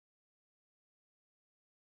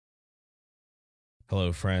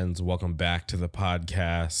Hello, friends. Welcome back to the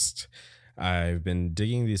podcast. I've been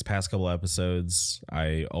digging these past couple episodes.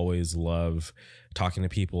 I always love talking to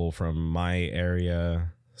people from my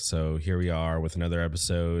area. So here we are with another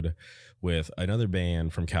episode with another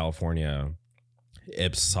band from California,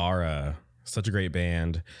 Ipsara. Such a great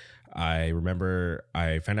band. I remember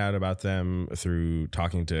I found out about them through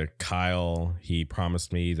talking to Kyle. He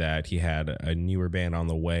promised me that he had a newer band on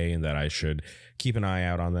the way and that I should keep an eye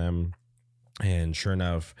out on them. And sure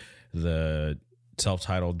enough, the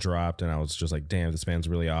self-titled dropped and I was just like, damn, this band's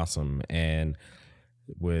really awesome. And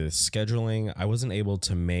with scheduling, I wasn't able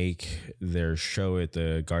to make their show at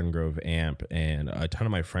the Garden Grove Amp, and a ton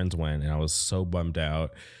of my friends went, and I was so bummed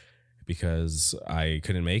out because I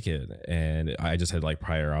couldn't make it. And I just had like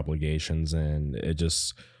prior obligations and it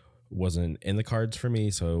just wasn't in the cards for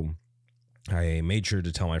me. So I made sure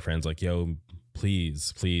to tell my friends like, yo,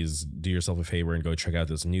 please do yourself a favor and go check out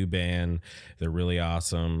this new band. They're really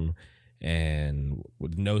awesome. And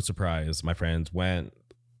with no surprise, my friends went,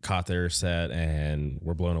 caught their set, and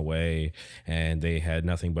were blown away. And they had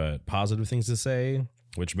nothing but positive things to say,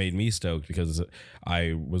 which made me stoked because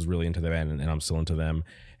I was really into the band and I'm still into them.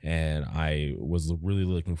 And I was really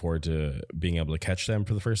looking forward to being able to catch them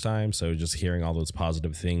for the first time. So just hearing all those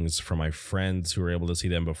positive things from my friends who were able to see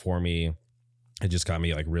them before me, it just got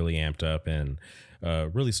me like really amped up and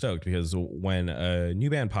really stoked, because when a new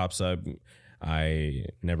band pops up, I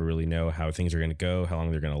never really know how things are going to go, how long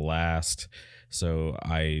they're going to last. So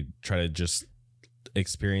I try to just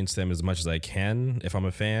experience them as much as I can. If I'm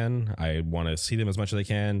a fan, I want to see them as much as I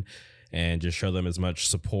can and just show them as much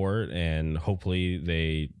support, and hopefully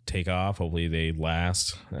they take off. Hopefully they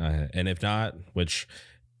last. And if not, which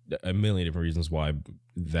a million different reasons why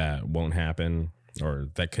that won't happen, or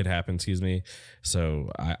that could happen, excuse me.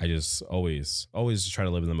 So I just always try to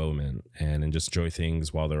live in the moment and just enjoy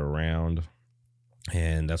things while they're around.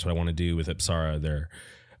 And that's what I want to do with Ipsara. They're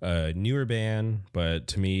a newer band, but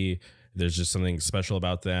to me, there's just something special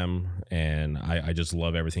about them. And I just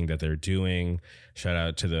love everything that they're doing. Shout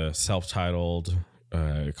out to the self-titled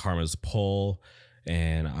Karma's Pull.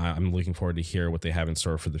 And I'm looking forward to hear what they have in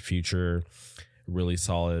store for the future. Really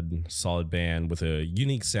solid band with a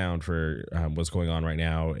unique sound for what's going on right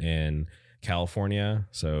now in California.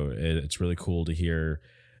 So it's really cool to hear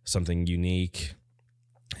something unique,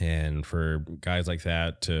 and for guys like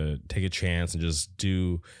that to take a chance and just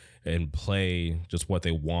do and play just what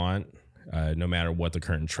they want, no matter what the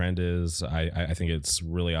current trend is. I think it's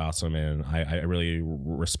really awesome, and I really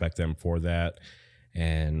respect them for that.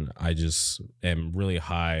 And I just am really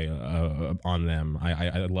high on them.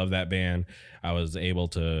 I love that band. I was able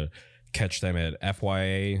to catch them at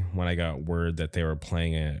FYA when I got word that they were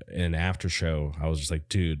playing in an after show. I was just like,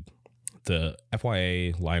 dude, the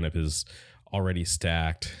FYA lineup is already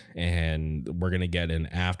stacked, and we're going to get an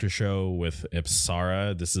after show with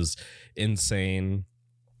Ipsara. This is insane.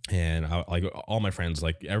 And like all my friends,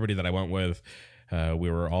 like everybody that I went with,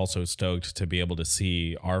 we were also stoked to be able to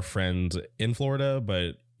see our friends in Florida,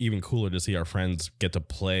 but even cooler to see our friends get to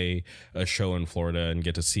play a show in Florida and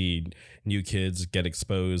get to see new kids get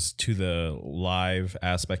exposed to the live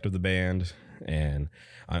aspect of the band. And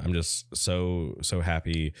I'm just so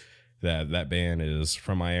happy that band is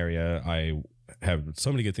from my area. I have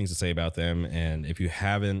so many good things to say about them. And if you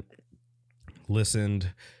haven't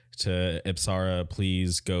listened to Ipsara,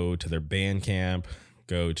 please go to their Bandcamp.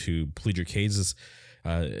 Go to Plead Your Cases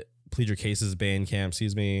Bandcamp,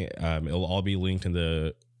 excuse me. It'll all be linked in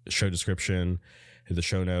the show description, in the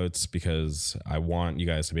show notes, because I want you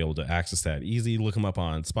guys to be able to access that easy. Look them up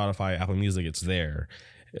on Spotify, Apple Music. It's there.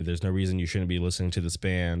 There's no reason you shouldn't be listening to this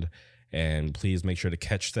band, and please make sure to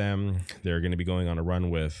catch them. They're going to be going on a run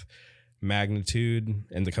with Magnitude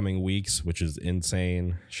in the coming weeks, which is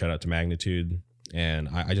insane. Shout out to Magnitude. And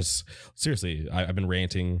I just, seriously, I've been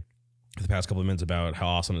ranting the past couple of minutes about how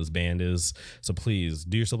awesome this band is. So please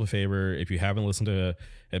do yourself a favor. If you haven't listened to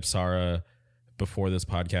Ipsara before this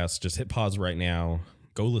podcast, just hit pause right now,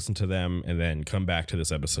 go listen to them, and then come back to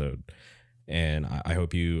this episode. And I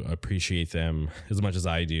hope you appreciate them as much as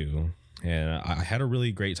I do. And I had a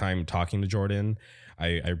really great time talking to Jordan.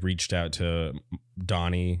 I reached out to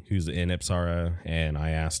Donnie, who's in Ipsara, and I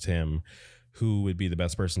asked him who would be the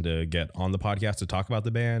best person to get on the podcast to talk about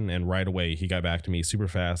the band. And right away, he got back to me super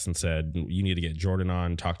fast and said, you need to get Jordan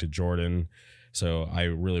on, talk to Jordan. So I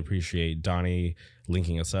really appreciate Donnie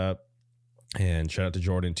linking us up. And shout out to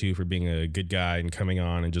Jordan, too, for being a good guy and coming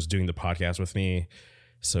on and just doing the podcast with me.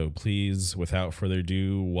 So please, without further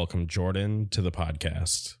ado, welcome Jordan to the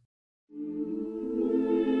podcast.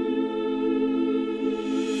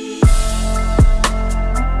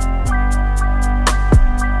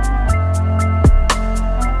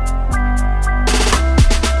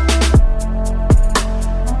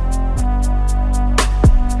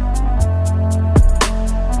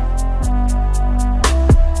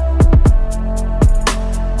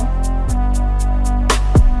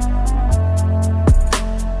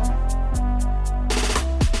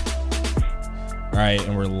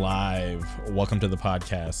 welcome to the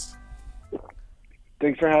podcast.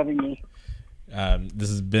 Thanks for having me. This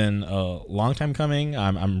has been a long time coming.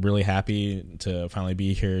 I'm really happy to finally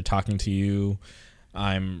be here talking to you.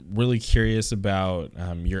 I'm really curious about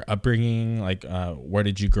your upbringing. Like, where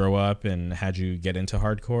did you grow up and how'd you get into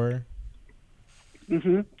hardcore?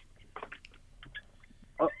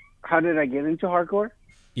 How did I get into hardcore?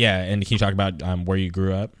 Yeah, and can you talk about where you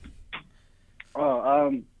grew up?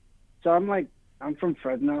 So I'm from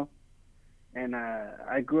Fresno, and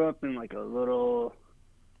I grew up in like I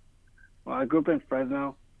grew up in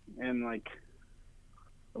Fresno in like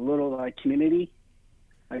a little like community,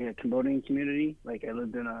 like a Cambodian community. Like I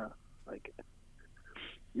lived in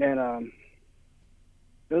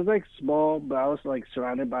it was like small, but I was like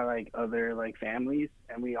surrounded by like other like families,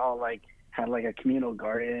 and we all like had like a communal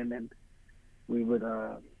garden, and we would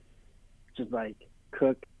just like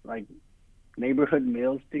cook like neighborhood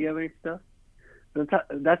meals together and stuff.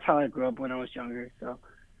 That's how I grew up when I was younger. So,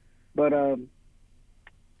 but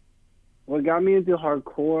what got me into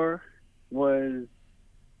hardcore was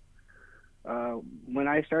when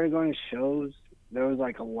I started going to shows. There was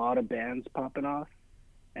like a lot of bands popping off,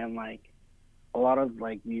 and like a lot of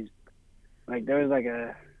like these, like there was like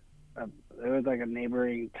a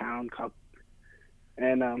neighboring town called,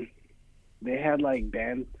 and they had like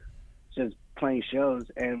bands just playing shows,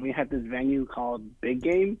 and we had this venue called Big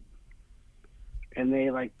Game, and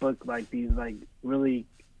they like booked like these like really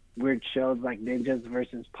weird shows like Ninjas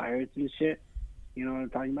versus Pirates and shit. You know what I'm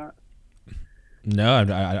talking about? No,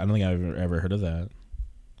 I don't think I've ever heard of that.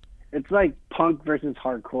 It's like punk versus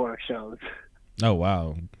hardcore shows. Oh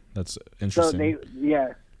wow, that's interesting. So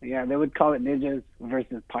they would call it Ninjas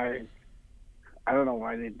versus Pirates. I don't know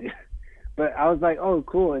why they did, but I was like, oh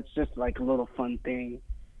cool, it's just like a little fun thing,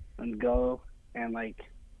 and go. And like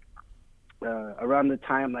around the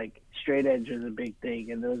time like straight edge was a big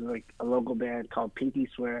thing, and there was like a local band called Pinky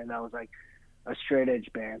Swear, and that was like a straight edge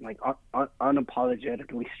band, like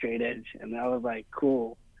unapologetically straight edge, and that was like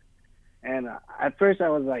cool. And at first I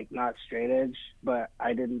was like not straight edge, but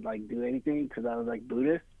I didn't like do anything because I was like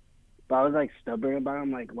Buddhist. But I was like stubborn about it.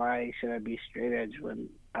 I'm like, why should I be straight edge when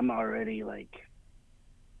I'm already like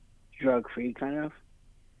drug free kind of?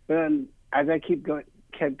 But then as I kept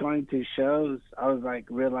going to shows, I was like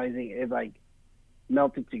realizing it like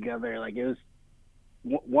melted together, like it was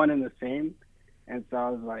one and the same. And so I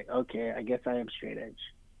was like, okay, I guess I am straight edge.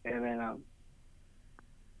 And then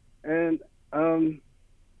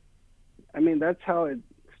I mean, that's how it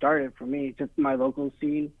started for me, just my local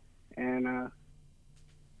scene. And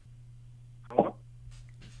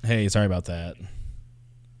Hey, sorry about that.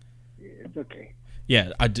 It's okay.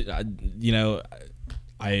 Yeah, I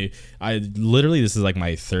literally, this is like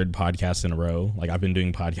my third podcast in a row. Like I've been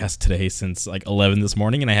doing podcasts today since like 11 this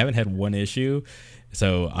morning, and I haven't had one issue.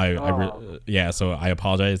 So so I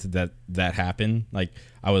apologize that happened. Like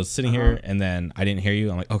I was sitting here and then I didn't hear you.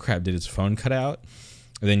 I'm like, oh crap, did his phone cut out?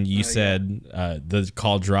 And then you said the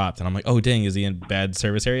call dropped, and I'm like, oh dang, is he in bad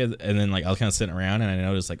service area? And then like I was kind of sitting around, and I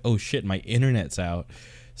noticed like, oh shit, my internet's out.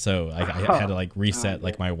 So I had to like reset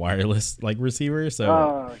like my wireless like receiver.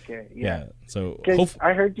 So okay, yeah. So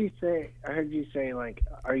I heard you say like,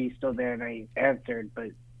 are you still there? And I answered,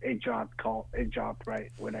 but it dropped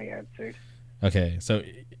right when I answered. Okay, so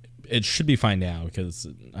it should be fine now because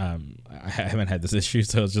I haven't had this issue,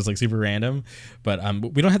 so it's just like super random. But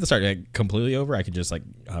we don't have to start like, completely over. I could just like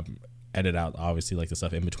edit out obviously like the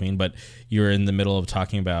stuff in between. But you were in the middle of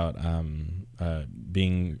talking about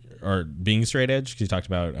being straight edge, because you talked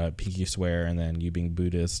about Pinky Swear and then you being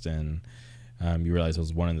Buddhist, and you realized it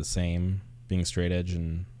was one and the same, being straight edge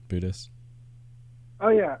and Buddhist. Oh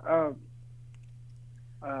yeah,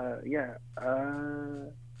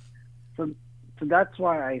 So that's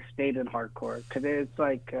why I stayed in hardcore, because it's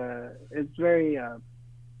like it's very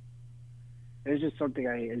it's just something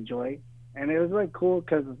I enjoy, and it was like cool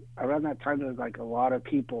because around that time there was like a lot of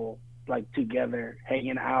people like together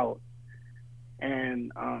hanging out,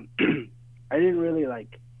 and I didn't really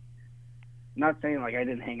like, not saying like I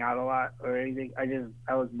didn't hang out a lot or anything. I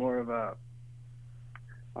was more of a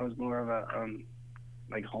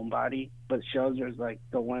like homebody, but shows was like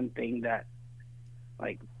the one thing that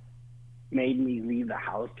like made me leave the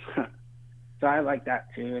house. So I like that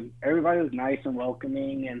too. And everybody was nice and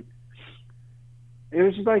welcoming, and it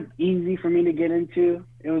was just like easy for me to get into.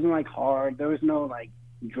 It wasn't like hard. There was no like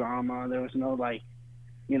drama. There was no like,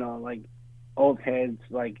 like old heads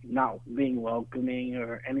like not being welcoming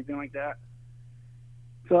or anything like that.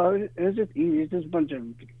 So it was just easy. It's just a bunch of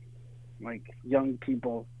like young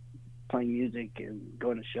people playing music and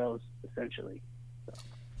going to shows essentially.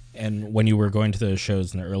 And when you were going to those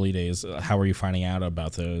shows in the early days, how were you finding out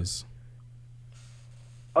about those?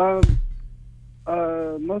 Um,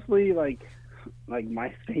 Mostly like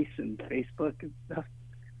MySpace and Facebook and stuff.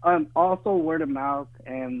 Also word of mouth,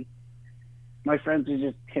 and my friends would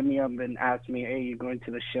just hit me up and ask me, "Hey, you going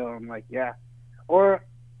to the show?" I'm like, "Yeah," or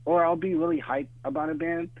I'll be really hyped about a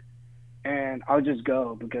band, and I'll just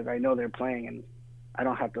go because I know they're playing, and I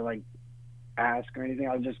don't have to like ask or anything.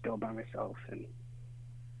 I'll just go by myself, and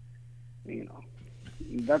you know,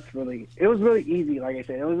 it was really easy. Like I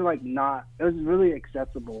said, it was like not, it was really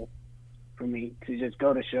accessible for me to just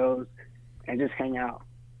go to shows and just hang out.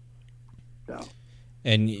 So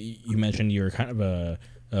And you mentioned you're kind of a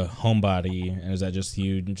homebody, and is that just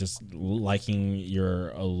you just liking your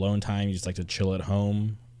alone time? You just like to chill at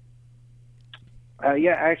home?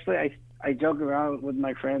 yeah, actually, I joke around with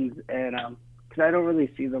my friends, and because I don't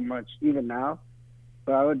really see them much even now,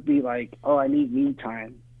 but I would be like, "Oh, I need me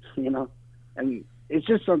time," you know, and it's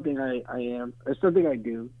just something I am. It's something I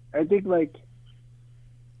do. I think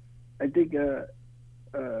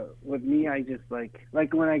with me, I just like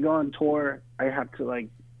when I go on tour, I have to like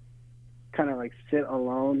kind of like sit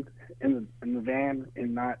alone in the van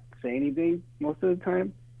and not say anything most of the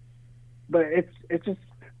time. But it's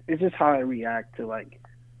just how I react to like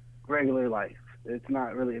regular life. It's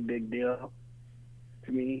not really a big deal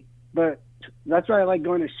to me. But that's why I like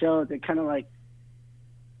going to shows. It kind of like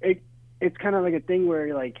it. It's kind of like a thing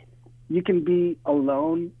where like you can be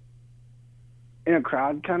alone in a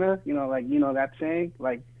crowd, kind of. Like that saying.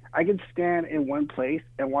 Like I can stand in one place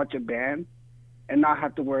and watch a band and not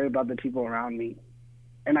have to worry about the people around me,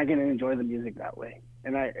 and I can enjoy the music that way.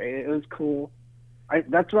 And it was cool.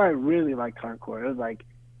 That's why I really liked hardcore. It was like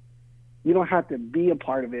you don't have to be a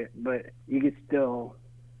part of it, but you can still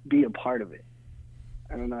be a part of it.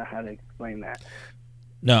 I don't know how to explain that.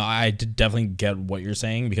 No, I definitely get what you're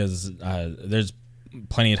saying, because there's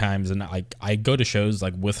plenty of times, and I go to shows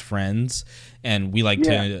like with friends, and we like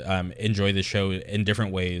to enjoy the show in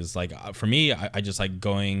different ways. Like for me, I just like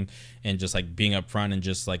going and just like being up front and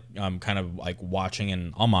just like kind of like watching,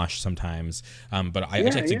 and I'll mosh sometimes. But I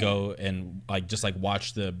just like to go and like just like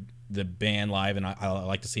watch the band live, and I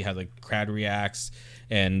like to see how the crowd reacts,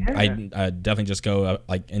 and I definitely just go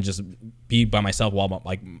like and just be by myself, while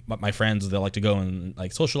like my friends, they like to go and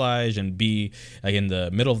like socialize and be like in the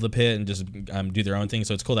middle of the pit and just do their own thing.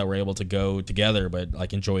 So it's cool that we're able to go together, but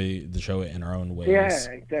like enjoy the show in our own ways.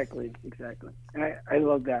 Yeah, exactly, and I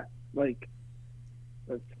love that. Like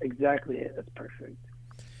that's exactly it. That's perfect.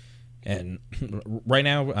 And right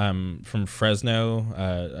now, from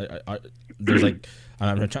Fresno, there's like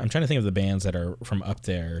I'm trying to think of the bands that are from up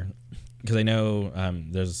there, because I know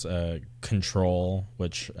there's Control,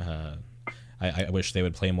 which I wish they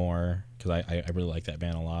would play more, because I really like that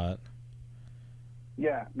band a lot.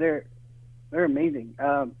 Yeah, they're amazing.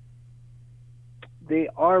 They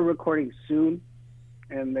are recording soon,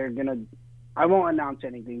 and they're gonna. I won't announce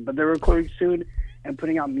anything, but they're recording soon and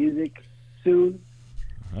putting out music soon.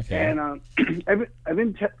 Okay. And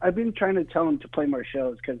I've been trying to tell them to play more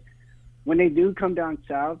shows, because when they do come down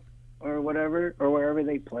south or whatever or wherever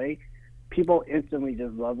they play, people instantly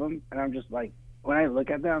just love them. And I'm just like, when I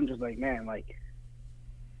look at them, I'm just like, man, like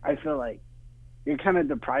I feel like you're kind of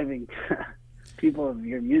depriving people of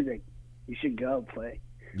your music. You should go play.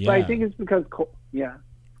 Yeah. But I think it's because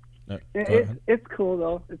it's cool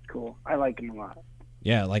though. It's cool. I like them a lot.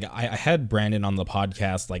 Yeah, like I had Brandon on the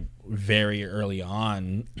podcast like very early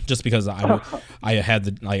on, just because I had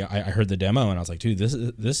the like I heard the demo, and I was like, dude,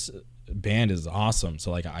 this band is awesome. So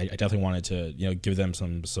like I definitely wanted to give them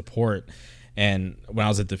some support. And when I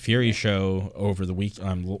was at the Fury show over the week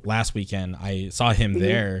last weekend, I saw him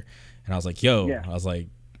there, and I was like, yo, I was like,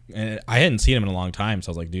 and I hadn't seen him in a long time, so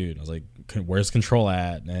I was like, dude, I was like, where's Control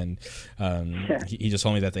at? And he just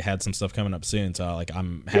told me that they had some stuff coming up soon, so like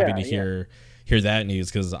I'm happy to hear that news,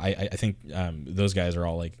 because I think those guys are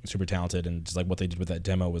all like super talented, and just like what they did with that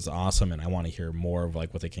demo was awesome, and I want to hear more of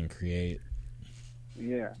like what they can create.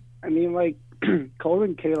 Yeah, I mean, like Cole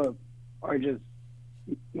and Caleb are just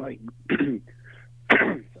like sorry.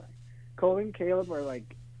 Cole and Caleb are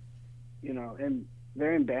like, and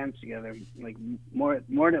they're in bands together, like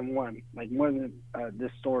more than one, like more than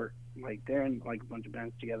Distort. Like they're in like a bunch of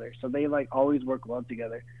bands together, so they like always work well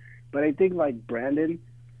together. But I think like Brandon,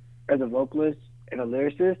 as a vocalist and a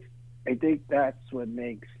lyricist, I think that's what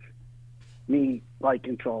makes me like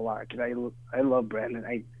Control a lot, because I love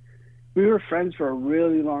Brandon. We were friends for a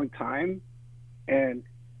really long time, and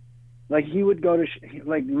like he would go to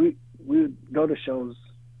we would go to shows.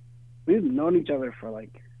 We've known each other for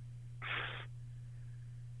like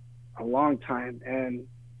a long time, and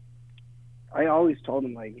I always told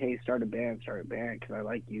him like, hey, start a band, because I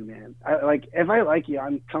like you, man. If I like you,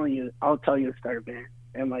 I'll tell you to start a band.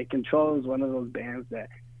 And like Control is one of those bands that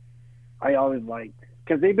I always liked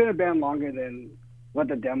because they've been a band longer than what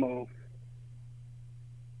the demo.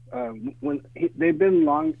 They've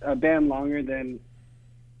been a band longer than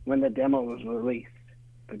when the demo was released,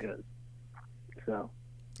 because so.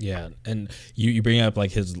 Yeah, and you bring up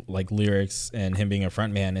like his like lyrics and him being a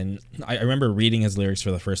front man, and I remember reading his lyrics for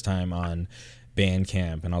the first time on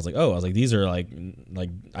Bandcamp, and I was like these are like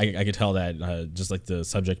I could tell that just like the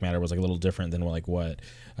subject matter was like a little different than what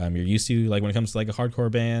you're used to, like when it comes to like a hardcore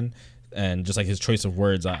band, and just like his choice of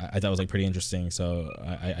words I thought was like pretty interesting. So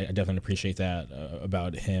I definitely appreciate that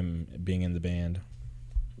about him being in the band.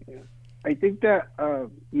 Yeah, I think that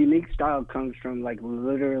unique style comes from like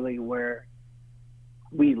literally where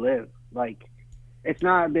we live. Like, it's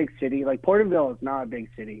not a big city. Like Porterville is not a big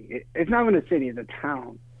city. It's not even a city, it's a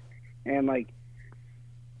town. And like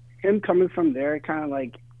him coming from there kind of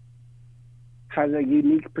like has a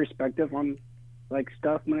unique perspective on like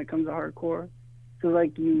stuff when it comes to hardcore. So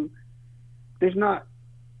like there's not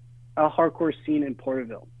a hardcore scene in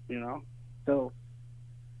Porterville, you know? So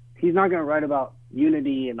he's not going to write about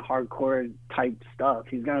unity and hardcore type stuff.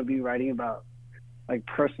 He's going to be writing about like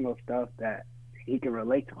personal stuff that he can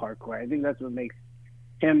relate to hardcore. I think that's what makes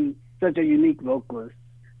him such a unique vocalist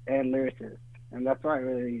and lyricist. And that's why I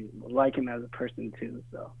really like him as a person too.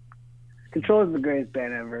 So Control is the greatest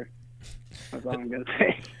band ever. That's all I'm gonna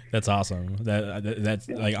say. That's awesome. That's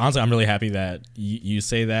yeah. Like, honestly, I'm really happy that you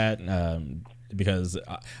say that, because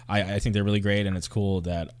I think they're really great, and it's cool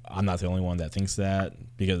that I'm not the only one that thinks that,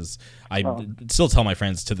 because I still tell my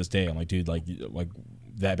friends to this day, I'm like, dude, like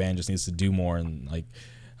that band just needs to do more, and like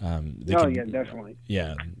yeah, definitely.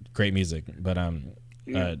 Yeah, great music. But I'm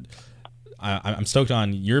stoked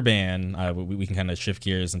on your band. We can kind of shift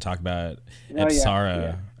gears and talk about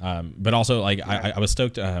Epsara. Yeah. But also, like, I was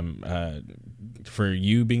stoked for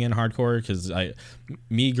you being in hardcore, because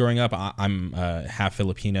me growing up, I'm half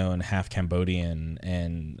Filipino and half Cambodian.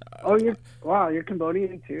 And you're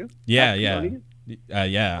Cambodian too? Yeah, Cambodian?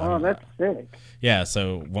 Yeah. Oh, that's sick. Yeah,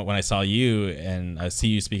 so when I saw you and I see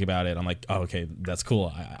you speak about it, I'm like, oh, okay, that's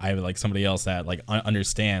cool. I have like somebody else that like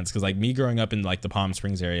understands, because like me growing up in like the Palm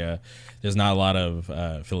Springs area, there's not a lot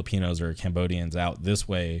of Filipinos or Cambodians out this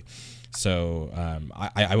way. So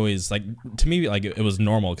I always, like, to me, like, it was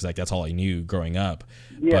normal, because like that's all I knew growing up.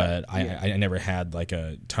 But I never had like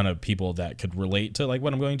a ton of people that could relate to like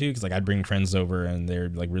what I'm going to, because like I'd bring friends over and they're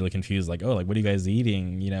like really confused, like, oh, like, what are you guys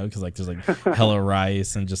eating, you know, because like there's like hella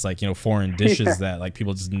rice and just like, you know, foreign dishes that like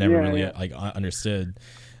people just never really like understood.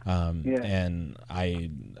 And I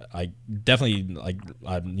definitely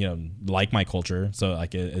like my culture, so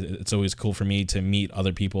like it's always cool for me to meet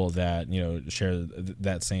other people that, you know, share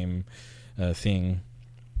that same thing.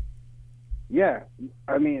 Yeah,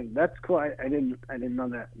 I mean, that's cool. I didn't know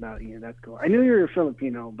that about you. That's cool. I knew you were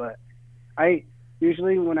Filipino, but I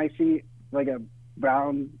usually, when I see like a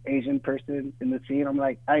brown Asian person in the scene, I'm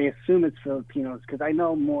like, I assume it's Filipinos, because I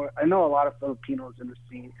know a lot of Filipinos in the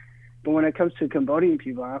scene. But when it comes to Cambodian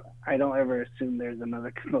people, I don't ever assume there's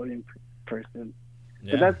another Cambodian person.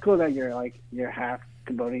 Yeah. But that's cool that you're half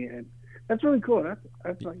Cambodian. That's really cool.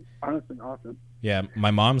 That's like honestly awesome. Yeah,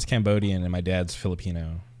 my mom's Cambodian and my dad's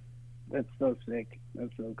Filipino. That's so sick.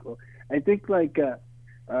 That's so cool. I think like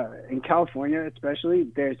in California especially,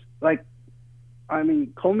 there's like, I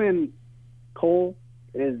mean, Cole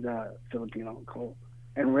is Filipino, Cole,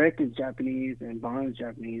 and Rick is Japanese, and Bon is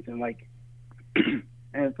Japanese, and like, and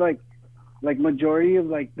it's like majority of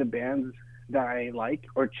like the bands that I like,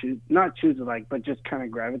 or not choose to like, but just kind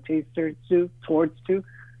of gravitate towards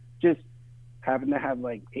just happen to have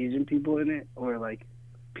like Asian people in it, or like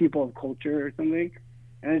people of culture or something.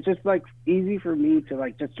 And it's just like easy for me to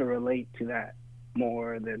like just to relate to that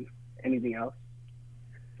more than anything else.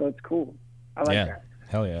 So it's cool. I like that.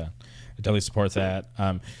 Hell yeah. I definitely support that.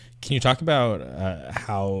 Can you talk about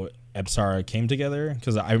how Epsara came together?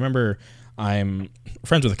 Because I remember I'm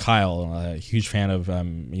friends with Kyle, a huge fan of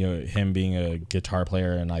him being a guitar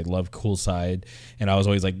player, and I love Cool Side, and I was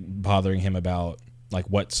always like bothering him about like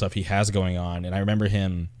what stuff he has going on. And I remember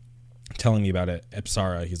him telling me about it,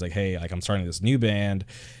 Epsara. He's like, hey, like, I'm starting this new band,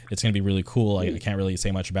 it's gonna be really cool. I can't really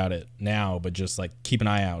say much about it now, but just like keep an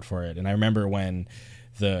eye out for it. And I remember when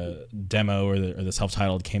the demo or the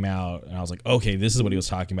self-titled came out, and I was like, okay, this is what he was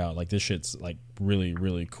talking about. Like, this shit's like really,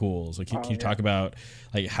 really cool. So can you talk about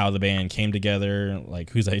like how the band came together, like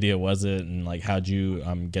whose idea was it, and like how'd you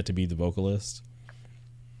get to be the vocalist?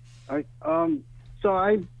 Kyle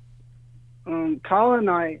and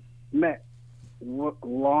I met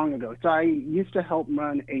long ago. So I used to help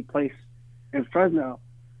run a place in Fresno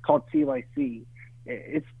called CYC.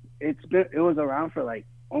 It was around for like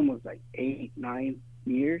almost like 8, 9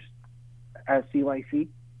 years at CYC,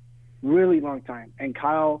 really long time. And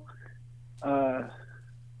Cal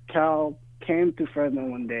came to Fresno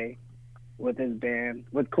one day with his band,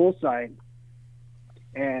 with Coolside,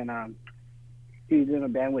 and he was in a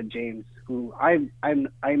band with James, who I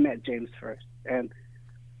met James first, and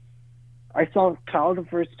I saw Kyle the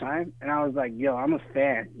first time, and I was like, yo, I'm a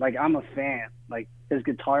fan. Like, Like, his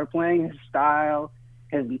guitar playing, his style,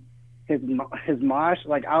 his mosh.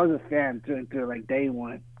 Like, I was a fan through like day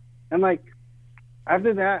one. And like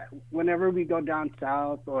after that, whenever we go down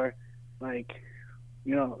south, or like,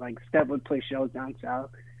 you know, like Step would play shows down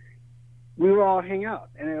south, we would all hang out,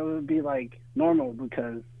 and it would be like normal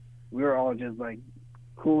because we were all just like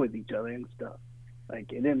cool with each other and stuff.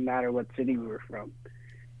 Like, it didn't matter what city we were from.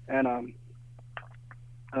 And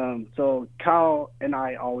so Kyle and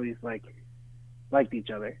I always liked each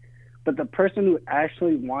other. But the person who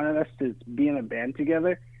actually wanted us to be in a band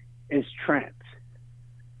together is Trent.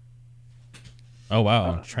 Oh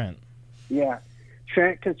wow, Trent. Yeah,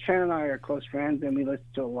 Trent, because Trent and I are close friends, and we listen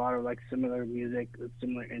to a lot of like similar music, with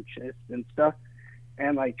similar interests and stuff.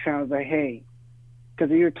 And like Trent was like, hey, because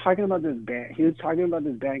he was talking about this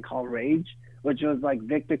band called Rage, which was like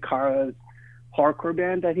Victor Cara's hardcore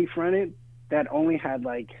band that he fronted, that only had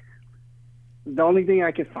like, the only thing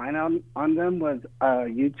I could find on them was a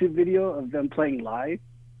YouTube video of them playing live.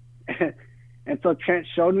 And so Trent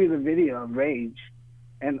showed me the video of Rage,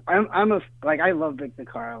 and I love Victor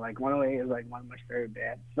Cara. Like, 108 is like one of my favorite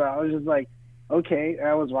bands. So I was just like, okay. And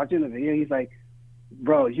I was watching the video. He's like,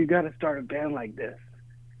 bro, you got to start a band like this.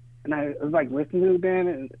 And I was like listening to the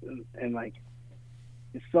band, and like,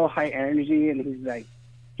 it's so high energy. And he's like,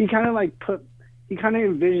 he kind of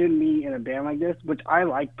envisioned me in a band like this, which I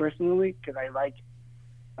like personally, because I like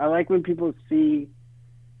when people see,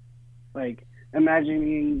 like,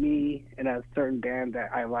 imagining me in a certain band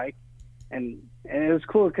that I like. And it was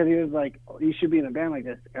cool because he was like, oh, you should be in a band like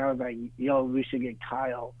this. And I was like, yo, we should get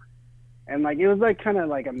Kyle. And like, it was like kind of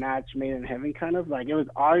like a match made in heaven, kind of like, it was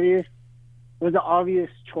an obvious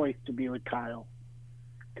choice to be with Kyle,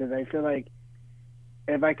 because I feel like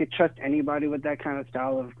if I could trust anybody with that kind of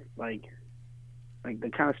style of like the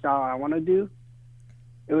kind of style I want to do,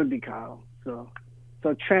 it would be Kyle. So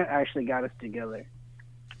Trent actually got us together.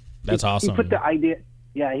 That's awesome. He put the idea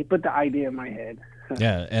in my head.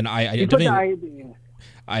 Yeah, and I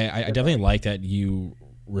definitely like that you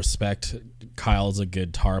respect Kyle as a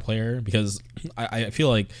guitar player, because I feel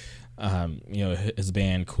like you know, his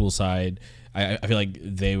band Coolside, I feel like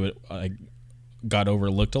they would got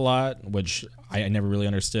overlooked a lot, which I never really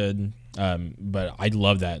understood. But I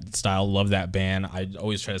love that style, love that band. I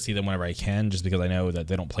always try to see them whenever I can, just because I know that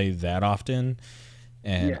they don't play that often.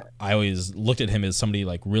 And yeah. I always looked at him as somebody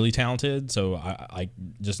like really talented. So I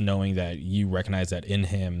just knowing that you recognize that in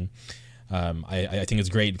him, I think it's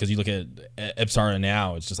great, because you look at Ipsara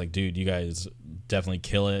now, it's just like, dude, you guys definitely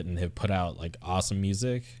kill it and have put out like awesome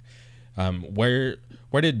music. Where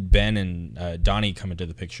did Ben and Donnie come into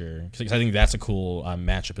the picture? Because I think that's a cool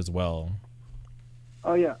matchup as well.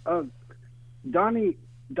 Oh yeah, Donnie's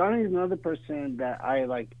another person that I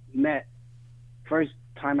like met. First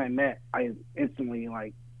time I met, I instantly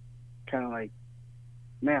like kind of like,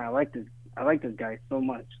 man, I like this guy so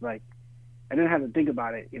much. Like, I didn't have to think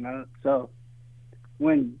about it, you know. So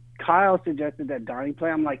when Kyle suggested that Donnie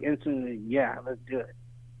play, I'm like instantly, yeah, let's do it.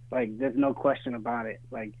 Like, there's no question about it.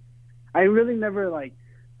 Like, I really never like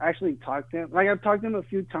actually talked to him. Like, I've talked to him a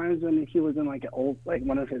few times when he was in like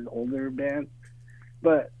one of his older bands.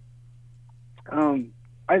 But I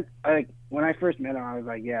when I first met him, I was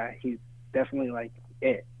like, yeah, he's definitely like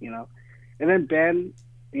it, you know. And then Ben,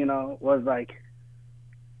 you know, was like,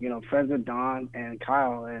 you know, friends with Don and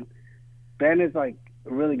Kyle, and Ben is like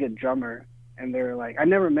a really good drummer. And they were like, I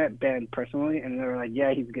never met Ben personally, and they were like,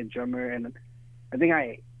 yeah, he's a good drummer. And I think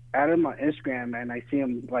I added him on Instagram, and I see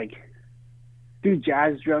him like do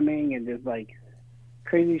jazz drumming and just like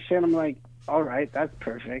crazy shit. I'm like, all right, that's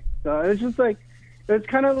perfect. So it was just like, it was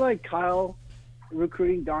kind of like Kyle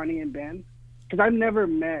recruiting Donnie and Ben, because I've never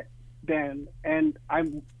met Ben, and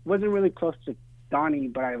I wasn't really close to Donnie,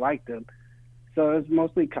 but I liked him. So it was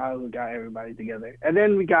mostly Kyle who got everybody together. And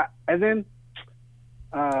then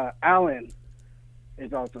Alan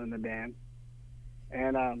is also in the band.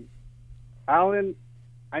 And Alan,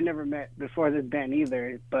 I never met before this band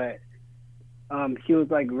either, but he was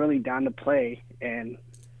like really down to play, and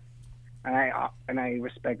I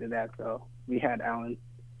respected that. So we had Alan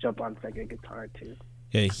jump on second guitar too.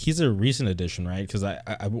 Yeah, he's a recent addition, right? Because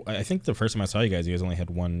I think the first time I saw you guys only had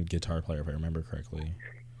one guitar player, if I remember correctly.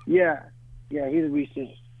 Yeah, he's recent,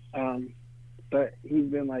 but he's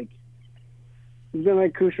been like he's been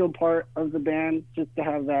like a crucial part of the band just to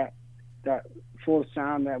have that full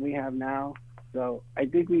sound that we have now. So I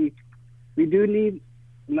think we do need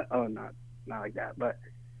not like that, but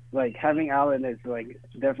like having Alan is like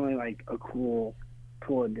definitely like a cool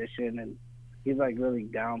addition, and he's like really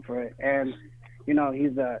down for it. And you know,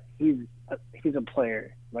 he's a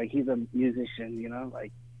player, like he's a musician, you know,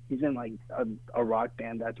 like he's in like a rock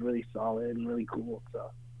band that's really solid and really cool.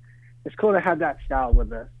 So it's cool to have that style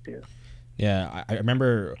with us too. Yeah, I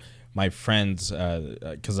remember my friends,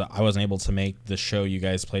 because I wasn't able to make the show you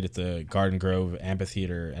guys played at the Garden Grove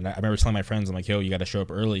Amphitheater, and I remember telling my friends, I'm like, yo, you got to show up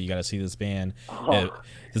early, you got to see this band.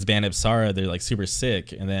 This band Ipsara, they're like super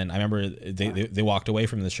sick. And then I remember they walked away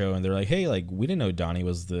from the show and they're like, hey, like we didn't know Donnie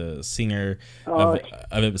was the singer of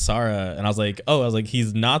Ipsara. And I was like,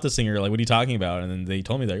 he's not the singer, like what are you talking about? And then they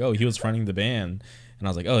told me like, oh, he was fronting the band. And I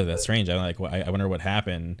was like, oh, that's strange. I'm like, I wonder what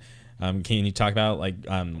happened. Can you talk about like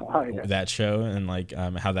that show and like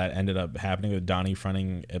how that ended up happening with Donnie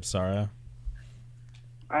fronting Ipsara?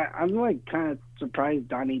 I'm like kind of surprised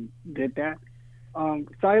Donnie did that. So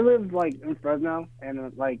I live like in Fresno,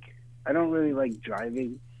 and like I don't really like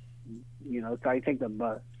driving, you know. So I take the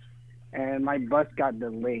bus, and my bus got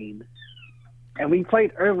delayed, and we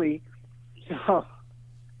played early, so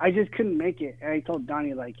I just couldn't make it. And I told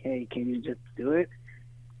Donnie like, hey, can you just do it?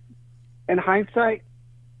 In hindsight,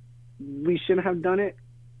 we shouldn't have done it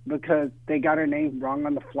because they got her name wrong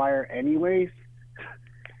on the flyer anyways.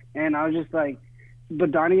 And I was just like,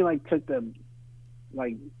 but Donnie like took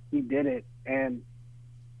he did it, and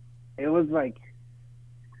it was like,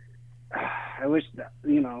 I wish that,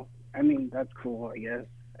 you know, I mean, that's cool, I guess.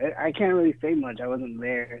 I can't really say much. I wasn't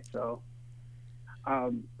there, so.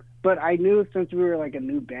 But I knew since we were like a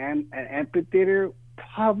new band, an amphitheater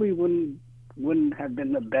probably wouldn't have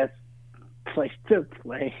been the best place to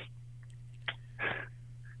play.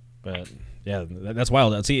 But yeah, that's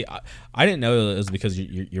wild. See, I didn't know it was because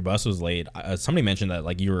your bus was late. Somebody mentioned that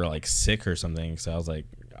like you were like sick or something. So I was like,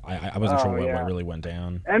 I wasn't sure what really went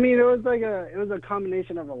down. I mean, it was a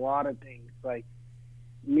combination of a lot of things, like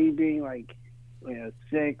me being like, you know,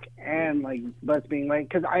 sick and like bus being late.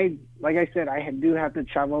 Because like I said, I do have to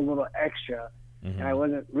travel a little extra, and I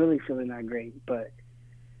wasn't really feeling that great. But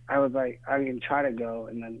I was like, I can try to go,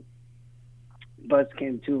 and then bus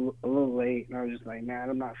came a little late, and I was just like, man,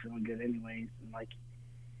 I'm not feeling good anyways. And like,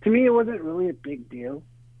 to me, it wasn't really a big deal.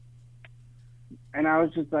 And I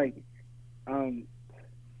was just like, I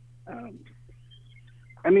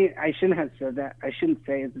mean, I shouldn't have said that. I shouldn't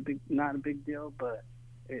say it's not a big deal, but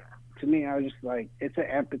to me, I was just like, it's an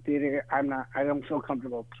amphitheater. I don't feel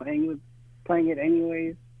comfortable playing it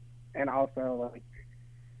anyways. And also like,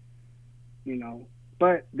 you know,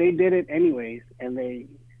 but they did it anyways, and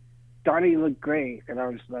Donnie looked great, and I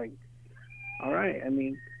was like, all right. I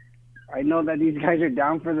mean, I know that these guys are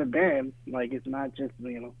down for the band. Like, it's not just,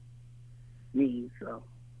 you know, me. So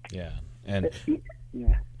yeah, and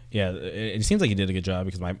yeah, it seems like you did a good job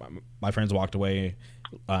because my friends walked away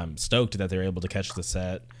stoked that they were able to catch the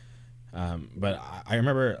set. But I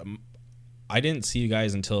remember I didn't see you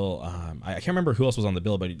guys until I can't remember who else was on the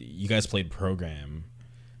bill, but you guys played Program.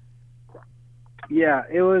 Yeah,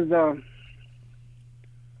 it was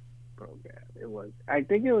Program. It was. I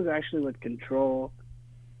think it was actually with Control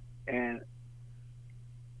and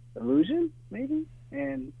Illusion, maybe.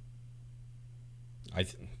 And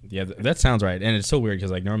that sounds right. And it's so weird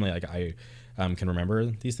because like normally like I can remember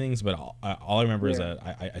these things, but all I remember is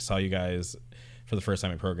that I saw you guys for the first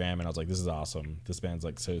time at Program, and I was like, this is awesome. This band's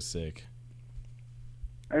like so sick.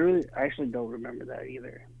 I actually don't remember that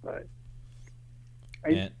either, but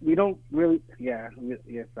we don't really. Yeah.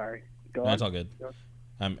 Sorry. Go on. That's all good.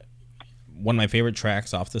 One of my favorite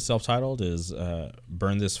tracks off the self-titled is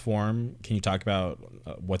 "Burn This Form." Can you talk about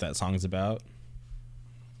what that song is about?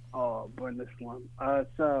 Oh, Burn This Form. I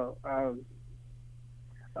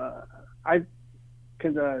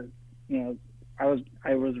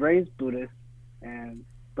was raised Buddhist, and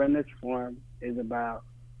Burn This Form is about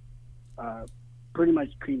pretty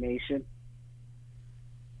much cremation.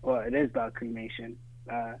 Well, it is about cremation.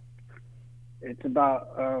 It's about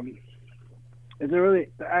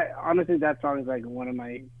honestly, that song is like one of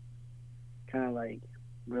my kind of like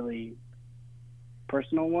really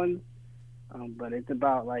personal ones. But it's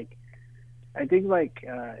about like, I think like,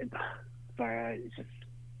 sorry,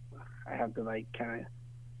 I have to like kind of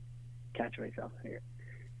catch myself here.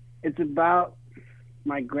 It's about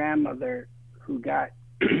my grandmother who got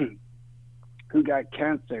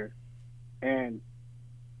cancer and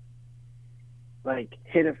like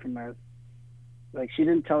hid it from us. Like, she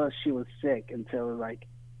didn't tell us she was sick until like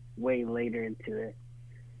way later into it.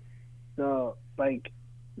 So like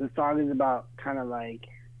the song is about kind of like,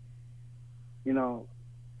 you know,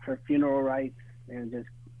 her funeral rites and just,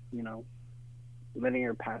 you know, letting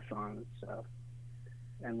her pass on and stuff.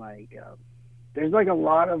 And like, there's like a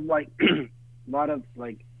lot of like,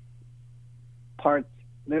 parts,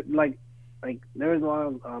 like there's a lot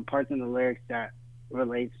of parts in the lyrics that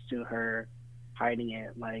relates to her hiding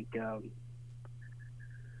it. Like,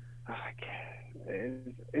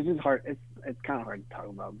 it's just hard. It's kind of hard to talk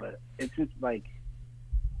about, but it's just like,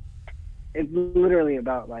 it's literally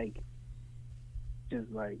about like, just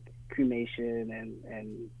like cremation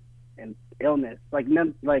and illness, like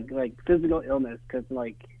physical illness, because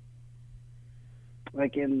like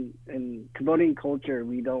in Cambodian culture,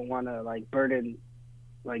 we don't want to like burden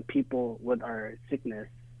like people with our sickness,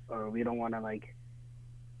 or we don't want to like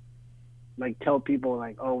tell people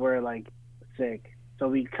like, oh, we're like sick, so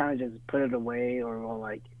we kind of just put it away, or we'll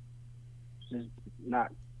like just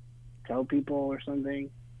not tell people or something,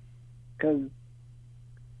 because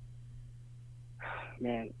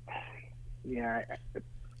man, yeah, it's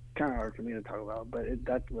kind of hard for me to talk about, but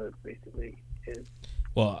that's what it basically is.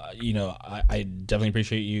 Well, you know, I definitely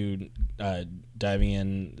appreciate you diving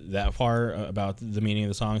in that far about the meaning of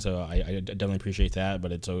the song. So I definitely appreciate that.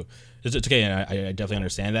 But it's okay, and I definitely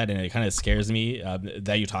understand that, and it kind of scares me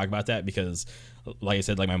that you talk about that, because, like I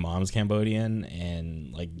said, like my mom's Cambodian,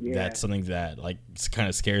 and like that's something that like kind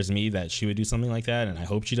of scares me that she would do something like that, and I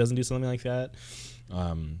hope she doesn't do something like that.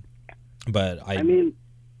 But I mean,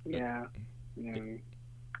 yeah.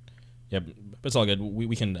 Yeah, but it's all good.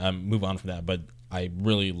 We can move on from that. But I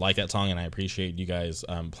really like that song, and I appreciate you guys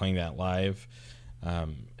playing that live.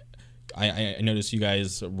 I noticed you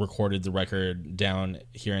guys recorded the record down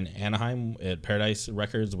here in Anaheim at Paradise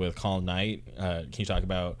Records with Colin Knight. Can you talk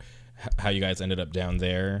about how you guys ended up down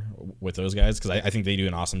there with those guys? Because I think they do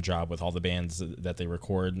an awesome job with all the bands that they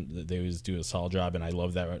record. They always do a solid job, and I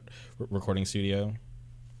love that recording studio.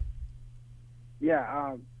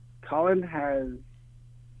 Yeah, Colin has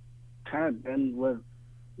kind of been with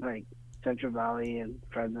like Central Valley and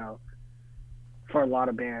Fresno for a lot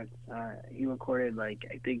of bands. He recorded like,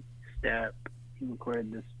 I think, Step. He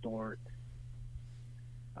recorded Distort.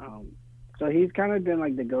 So he's kind of been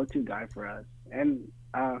like the go-to guy for us, and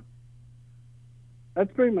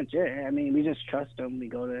that's pretty much it. I mean, we just trust him. We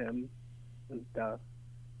go to him and stuff.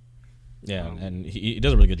 Yeah, and he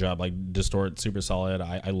does a really good job. Like Distort, super solid.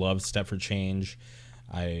 I love Step for Change.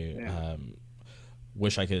 I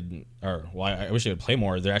wish I could, I wish they would play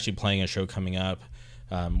more. They're actually playing a show coming up,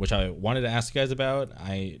 which I wanted to ask you guys about.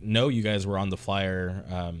 I know you guys were on the flyer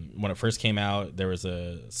when it first came out. There was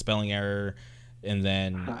a spelling error, and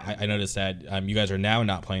then I noticed that you guys are now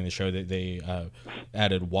not playing the show. That they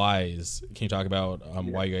added Wise. Can you talk about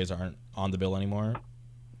why you guys aren't on the bill anymore?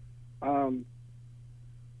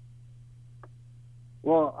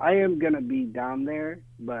 Well, I am gonna be down there,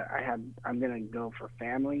 but I'm gonna go for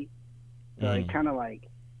family. So I kind of like,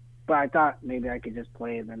 but I thought maybe I could just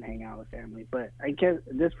play and then hang out with family. But I can't.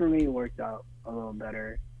 This for me worked out a little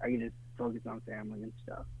better. I can just focus on family and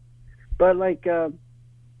stuff. But like,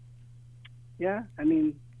 yeah, I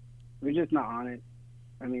mean, we're just not on it.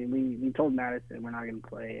 I mean, we told Madison we're not gonna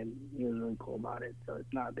play, and he was really cool about it. So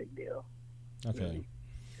it's not a big deal. Okay. Really.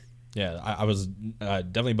 Yeah, I was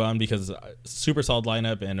definitely bummed, because super solid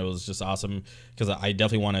lineup, and it was just awesome, because I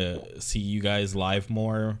definitely want to see you guys live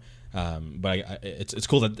more. But it's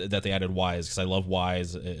cool that they added Wise, because I love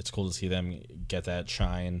Wise. It's cool to see them get that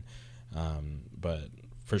shine. But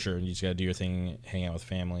for sure, you just got to do your thing, hang out with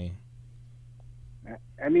family.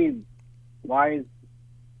 I mean, Wise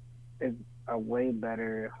is a way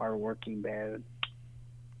better, hardworking band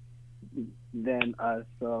than us.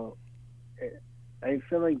 So I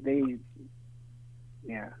feel like I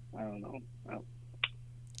don't know.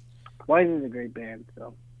 Wise is a great band,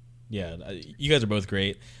 so. Yeah, you guys are both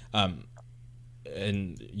great. And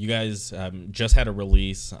you guys just had a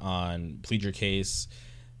release on Plead Your Case.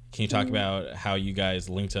 Can you talk about how you guys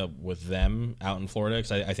linked up with them out in Florida?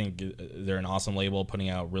 Because I think they're an awesome label, putting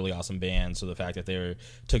out really awesome bands. So the fact that they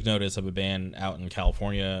took notice of a band out in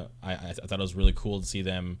California, I thought it was really cool to see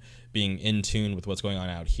them being in tune with what's going on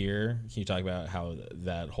out here. Can you talk about how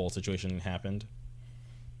that whole situation happened?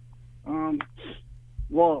 I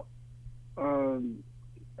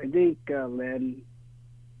think Len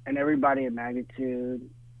and everybody at Magnitude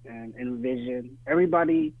and Envision,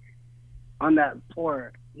 everybody on that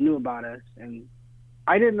tour knew about us, and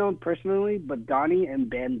I didn't know them personally, but Donnie and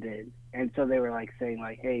Ben did, and so they were like saying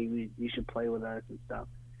like, hey, you should play with us and stuff.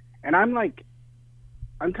 And I'm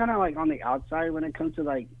kind of like on the outside when it comes to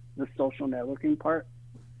like the social networking part,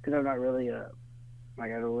 because I'm not really I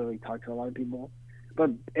don't really talk to a lot of people, but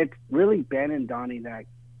it's really Ben and Donnie that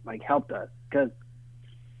like helped us because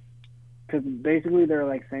basically they're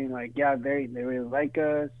like saying like, yeah, they really like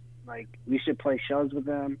us, like we should play shows with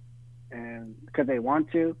them, and because they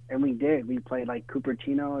want to, and we did. We played like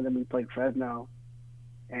Cupertino, and then we played Fresno,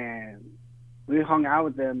 and we hung out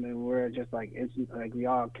with them, and we're just like like we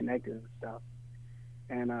all connected and stuff.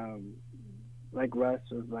 And like Russ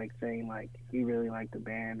was like saying like he really liked the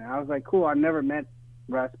band, and I was like, cool. I never met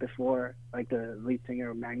Russ before, like the lead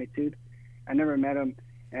singer of Magnitude. I never met him,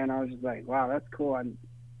 and I was just like, wow, that's cool.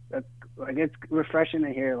 That's like, it's refreshing to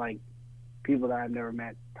hear like people that I've never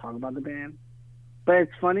met talk about the band. But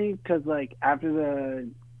it's funny because like after the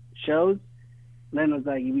shows, Len was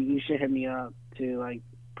like, you should hit me up to like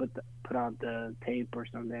put out the tape or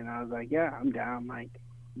something. And I was like, yeah, I'm down.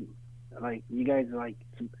 Like you guys like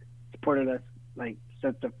supported us like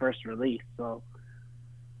since the first release, so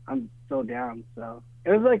I'm so down. So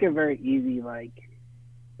it was like a very easy, like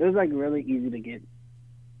it was like really easy to get,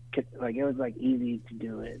 like it was like easy to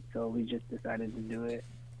do it. So we just decided to do it.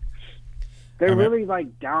 They're really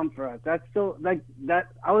like down for us. That's so like that.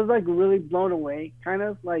 I was like really blown away, kind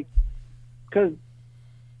of like, because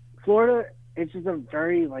Florida, it's just a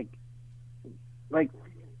very like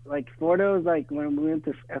Florida was like when we went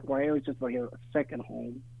to FYA, it was just like a second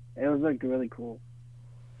home. It was like really cool.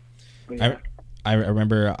 But, yeah. I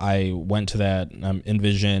remember I went to that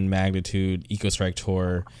Envision Magnitude Eco Strike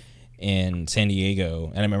tour in San Diego,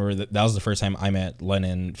 and I remember that was the first time I met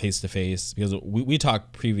Lennon face to face, because we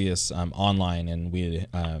talked previous online, and we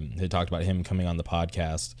had talked about him coming on the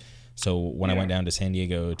podcast. So when I went down to San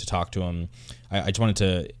Diego to talk to him, I just wanted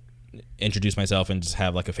to introduce myself and just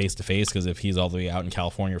have like a face to face, because if he's all the way out in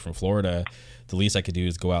California from Florida, the least I could do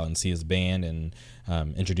is go out and see his band and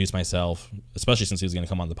introduce myself, especially since he was going to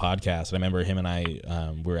come on the podcast. And I remember him and I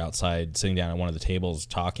we were outside sitting down at one of the tables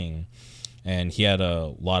talking, and he had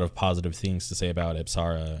a lot of positive things to say about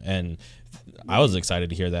Ipsara, and I was excited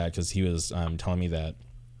to hear that, because he was telling me that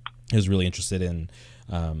he was really interested in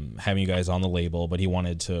having you guys on the label, but he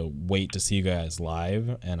wanted to wait to see you guys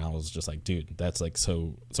live. And I was just like, dude, that's like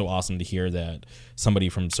so awesome to hear that somebody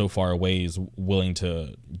from so far away is willing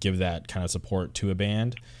to give that kind of support to a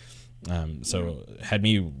band. So had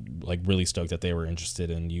me like really stoked that they were interested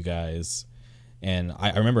in you guys. And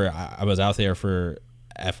I remember I was out there for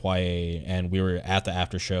FYA, and we were at the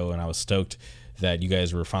after show, and I was stoked that you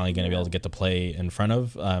guys were finally going to be able to get to play in front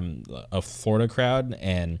of a Florida crowd.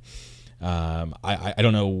 And I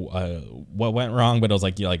don't know what went wrong, but it was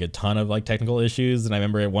like a ton of like technical issues. And I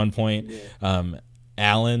remember at one point,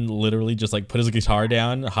 Alan literally just like put his guitar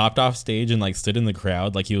down, hopped off stage, and like stood in the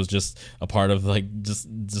crowd like he was just a part of like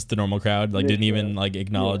just the normal crowd, like didn't even like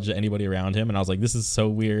acknowledge anybody around him. And I was like, this is so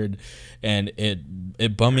weird, and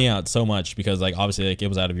it bummed me out so much, because like obviously like it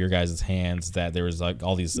was out of your guys' hands that there was like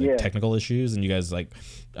all these like technical issues, and you guys like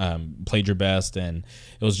played your best, and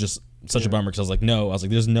it was just such a bummer, because I was like,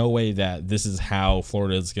 there's no way that this is how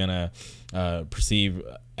Florida is gonna perceive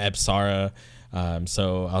Ipsara.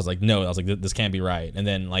 So I was like, this can't be right. And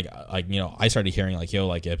then like I started hearing like,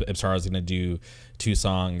 Ipsara is gonna do 2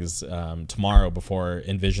 songs tomorrow before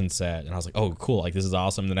Envision set, and I was like, oh cool, like this is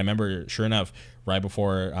awesome. And then I remember, sure enough, right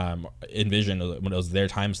before Envision, when it was their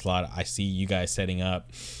time slot, I see you guys setting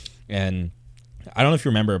up, and I don't know if you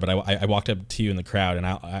remember, but I walked up to you in the crowd, and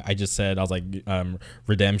I just said, I was like,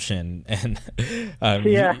 redemption, and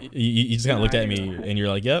you just kind of looked at me, and you're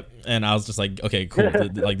like, yep, and I was just like, okay, cool,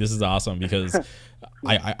 like this is awesome, because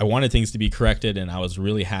I wanted things to be corrected, and I was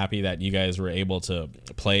really happy that you guys were able to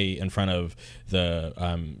play in front of the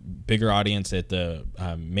bigger audience at the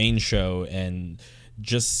main show, and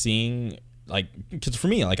just seeing, like, because for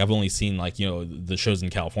me, like, I've only seen like the shows in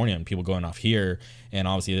California and people going off here, and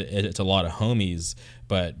obviously it's a lot of homies,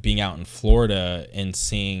 but being out in Florida and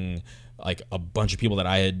seeing like a bunch of people that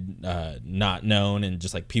I had not known, and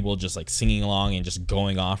just like people just like singing along and just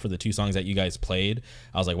going off for the 2 songs that you guys played,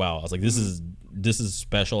 I was like, wow, I was like, this is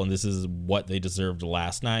special, and this is what they deserved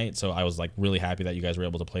last night. So I was like really happy that you guys were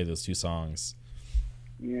able to play those 2 songs.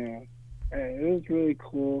 Yeah, it was really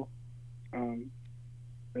cool.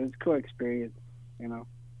 It was a cool experience,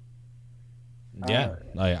 Yeah,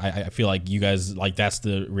 I feel like you guys, like, that's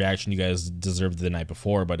the reaction you guys deserved the night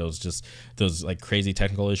before, but it was just those like crazy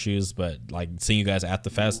technical issues. But like seeing you guys at the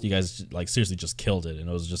fest, you guys like seriously just killed it, and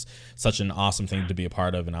it was just such an awesome thing to be a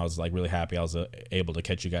part of. And I was like really happy I was able to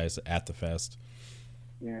catch you guys at the fest.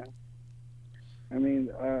 Yeah, I mean,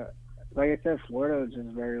 like I said, Florida is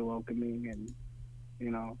just very welcoming, and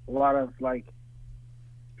a lot of like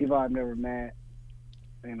people I've never met,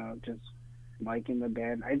 just liking the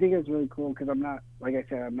band. I think it's really cool, because I'm not, like I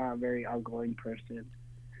said, I'm not a very outgoing person,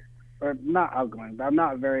 or not outgoing, but I'm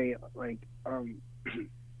not very like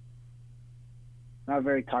not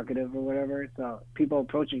very talkative or whatever. So people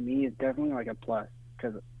approaching me is definitely like a plus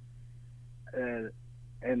because,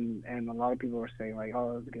 and a lot of people were saying like, oh,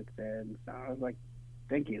 that was a good set. And so I was like,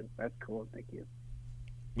 thank you, that's cool, thank you.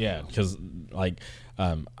 Yeah, because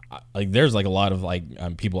there's like a lot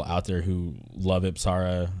of people out there who love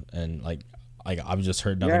Ipsara, and like I've just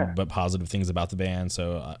heard nothing but positive things about the band.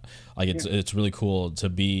 So it's really cool to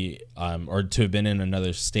be or to have been in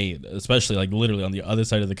another state, especially like literally on the other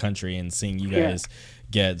side of the country, and seeing you guys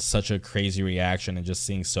get such a crazy reaction, and just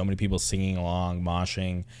seeing so many people singing along,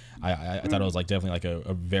 moshing. I thought it was like definitely like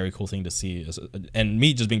a very cool thing to see, and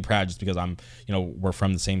me just being proud just because I'm, we're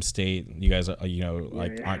from the same state. You guys are,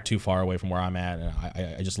 aren't too far away from where I'm at, and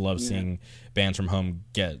I just love seeing bands from home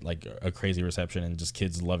get like a crazy reception, and just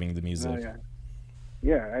kids loving the music. Oh,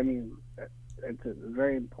 yeah, I mean, it's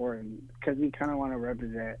very important because we kind of want to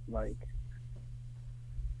represent a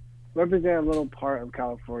little part of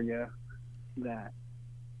California that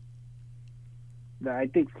I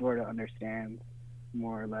think Florida understands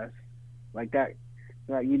more or less, like that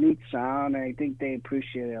unique sound. And I think they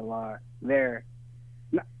appreciate it a lot there.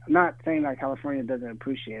 Not saying that California doesn't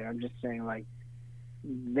appreciate it. I'm just saying like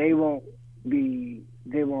they won't be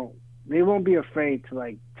afraid to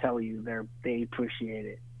like tell you they appreciate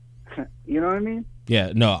it. You know what I mean?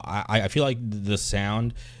 Yeah, no, I feel like the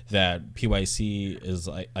sound that PYC is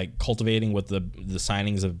like cultivating with the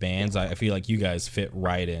signings of bands, I feel like you guys fit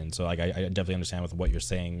right in. So like I definitely understand with what you're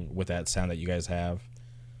saying with that sound that you guys have.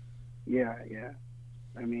 Yeah.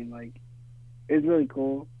 I mean, like, it's really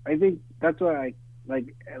cool. I think that's what I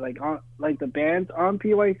like on like the bands on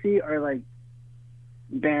PYC are like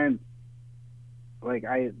bands like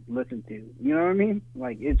I listen to. You know what I mean?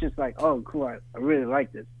 Like it's just like, oh, cool, I really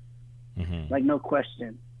like this. Mm-hmm. Like no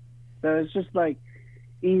question. So it's just like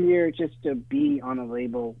easier just to be on a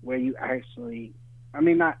label where you actually, I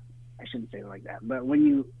shouldn't say it like that, but when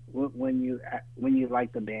you like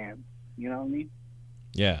the band, you know what I mean?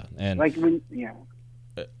 Yeah, and like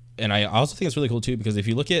and I also think it's really cool too, because if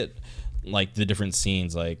you look at like the different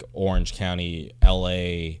scenes, like Orange County,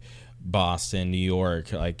 LA, Boston, New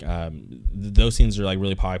York, like those scenes are like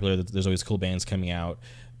really popular. There's always cool bands coming out.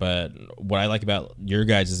 But what I like about your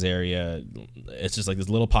guys' area, it's just like this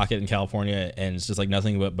little pocket in California, and it's just like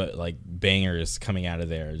nothing but like bangers coming out of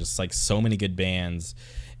there. Just like so many good bands.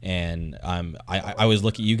 And I always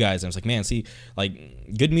look at you guys and I was like, man, see,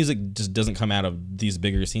 like good music just doesn't come out of these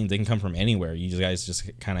bigger scenes. They can come from anywhere. You guys just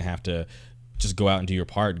kind of have to just go out and do your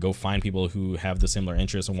part. Go find people who have the similar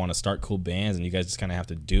interests and want to start cool bands, and you guys just kind of have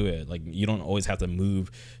to do it. Like you don't always have to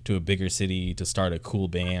move to a bigger city to start a cool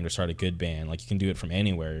band or start a good band. Like you can do it from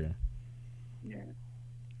anywhere. Yeah,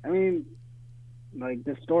 I mean, like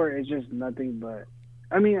the store is just nothing but.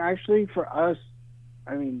 I mean, actually, for us,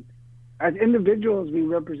 I mean, as individuals, we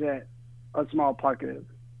represent a small pocket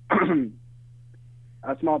of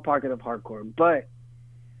hardcore, but.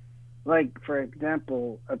 Like, for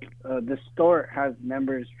example, the store has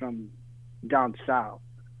members from down south,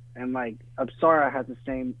 and like Ipsara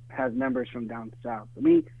has members from down south.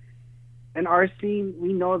 In our scene,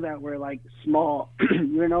 we know that we're like small.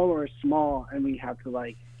 We're small, and we have to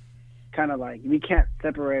like, kind of like, we can't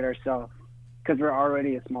separate ourselves because we're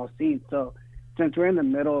already a small scene. So since we're in the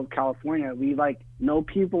middle of California, we like know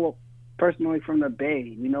people personally from the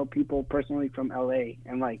Bay. We know people personally from LA,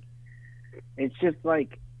 and like, it's just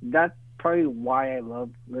like. That's probably why I love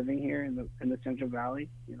living here in the Central Valley.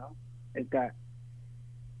 You know, is that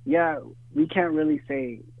we can't really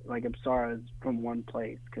say like Ipsara is from one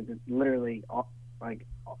place because it's literally like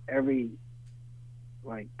every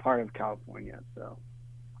like part of California. So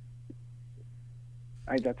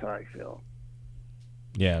that's how I feel.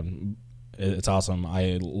 Yeah, it's awesome.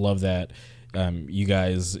 I love that you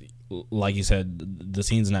guys. Like you said, the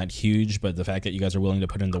scene's not huge, but the fact that you guys are willing to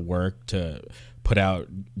put in the work to put out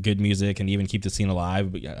good music and even keep the scene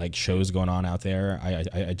alive, like shows going on out there,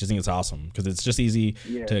 I just think it's awesome, because it's just easy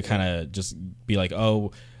to kind of just be like,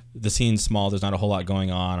 oh, the scene's small, there's not a whole lot going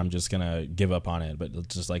on, I'm just gonna give up on it. But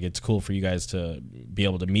it's just like, it's cool for you guys to be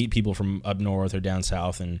able to meet people from up north or down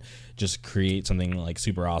south and just create something like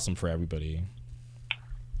super awesome for everybody.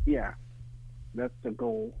 Yeah, that's the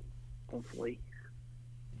goal, hopefully.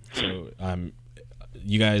 So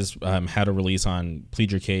you guys had a release on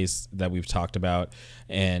Plead Your Case that we've talked about,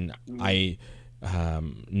 and I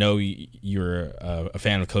know you're a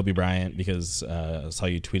fan of Kobe Bryant because I saw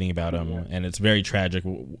you tweeting about him, and it's very tragic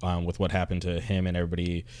with what happened to him and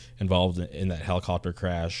everybody involved in that helicopter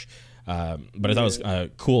crash. But I thought it was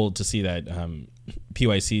cool to see that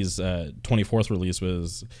PYC's 24th release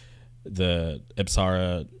was the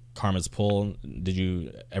Ipsara Karma's pull. Did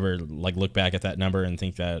you ever like look back at that number and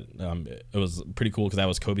think that it was pretty cool because that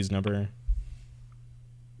was Kobe's number?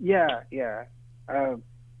 Yeah. I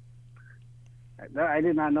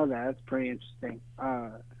did not know that. That's pretty interesting.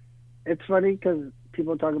 It's funny because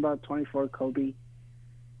people talk about 24 Kobe,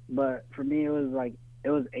 but for me it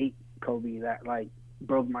was 8 Kobe that like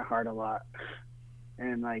broke my heart a lot,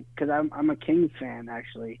 and like because I'm a Kings fan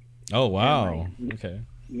actually. Oh wow! Like, okay.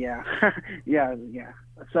 Yeah, yeah.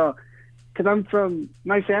 So, because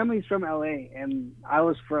my family's from LA and I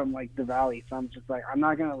was from like the Valley, so I'm just like I'm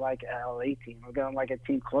not gonna like a LA team. I'm gonna like a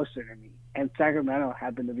team closer to me, and Sacramento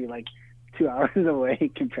happened to be like 2 hours away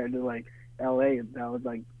compared to like LA. That was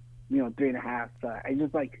like 3.5. So I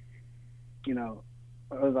just like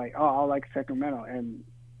I was like, oh, I'll like Sacramento, and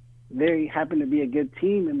they happened to be a good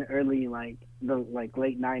team in the early late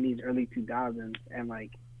 90s, early 2000s, and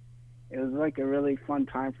like it was like a really fun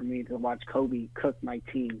time for me to watch Kobe cook my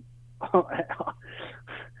team.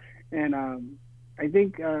 And I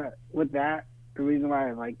think with that, the reason why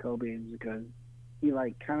I like Kobe is because he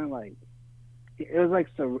like kind of like it was like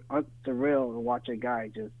surreal to watch a guy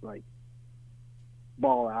just like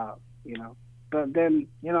ball out, But then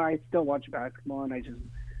I still watch basketball and I just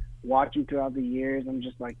watch him throughout the years. I'm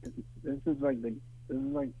just like this is like the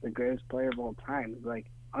greatest player of all time. It's like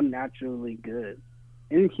unnaturally good,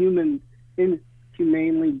 inhumanely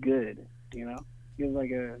good. He was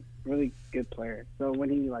like a really good player. So when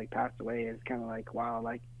he like passed away, it's kind of like wow,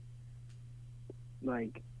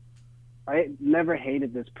 like I never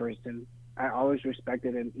hated this person. I always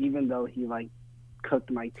respected him, even though he like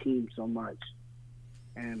cooked my team so much,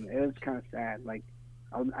 and it was kind of sad. Like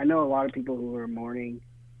I know a lot of people who were mourning,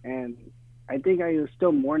 and I think I was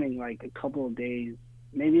still mourning like a couple of days,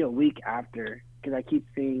 maybe a week after, because I keep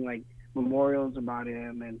seeing like memorials about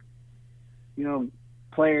him, and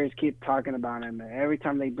players keep talking about him, and every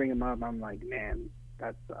time they bring him up, I'm like, man,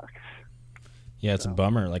 that sucks. Yeah, it's a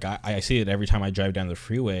bummer. Like I see it every time I drive down the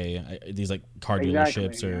freeway. These like car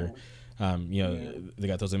dealerships or, they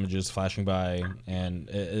got those images flashing by, and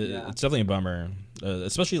it's definitely a bummer.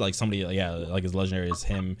 Especially like somebody, like as legendary as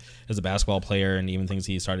him as a basketball player, and even things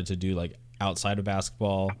he started to do like outside of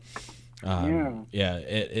basketball.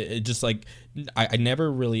 It just like I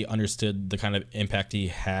never really understood the kind of impact he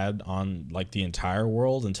had on like the entire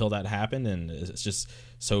world until that happened, and it's just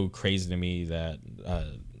so crazy to me that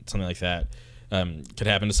something like that could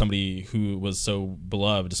happen to somebody who was so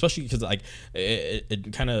beloved, especially because like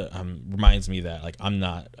it kind of reminds me that like I'm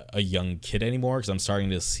not a young kid anymore, because I'm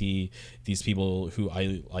starting to see these people who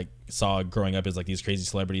I like saw growing up as like these crazy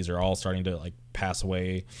celebrities are all starting to like pass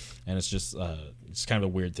away, and it's just kind of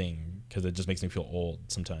a weird thing because it just makes me feel old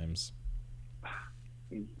sometimes.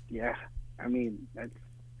 Yeah, I mean,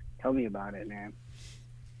 tell me about it, man.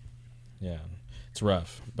 Yeah, it's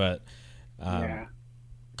rough, but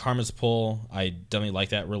Karma's Pull, I definitely like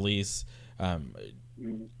that release.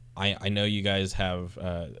 I know you guys have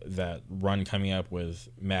that run coming up with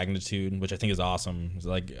Magnitude, which I think is awesome. It's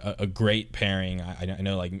like a great pairing. I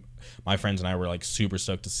know like my friends and I were like super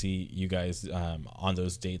stoked to see you guys on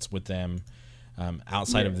those dates with them.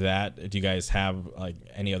 Outside of that, do you guys have like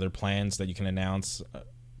any other plans that you can announce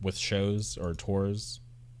with shows or tours?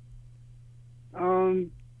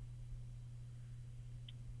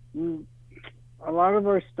 A lot of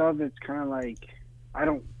our stuff is kind of like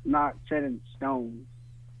not set in stone,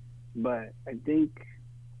 but I think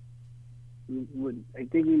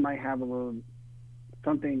we might have a little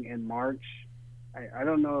something in March. I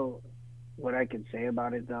don't know what I can say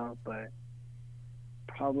about it though, but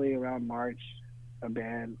probably around March, a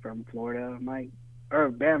band from Florida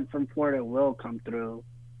will come through,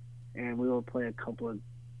 and we will play a couple of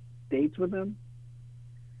dates with them.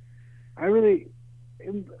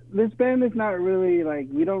 This band is not really like,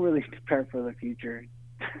 we don't really prepare for the future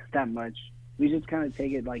that much. We just kind of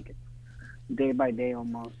take it like day by day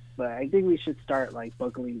almost. But I think we should start like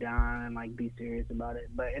buckling down and like be serious about it.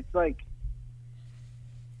 But it's like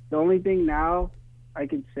the only thing now I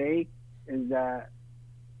could say is that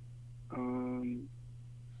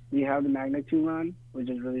we have the Magnitude run, which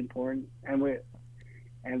is really important,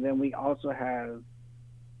 and then we also have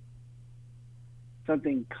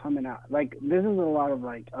something coming out. Like this is a lot of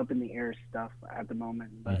like up in the air stuff at the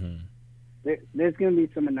moment, but there's gonna be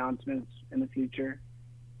some announcements in the future.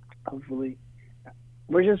 Hopefully,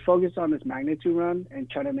 we're just focused on this Magnitude run and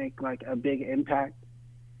try to make like a big impact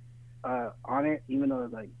on it. Even though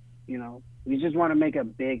like we just want to make a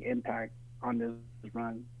big impact on this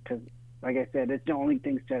run because, like I said, it's the only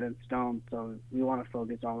thing set in stone. So we want to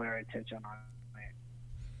focus all our attention on it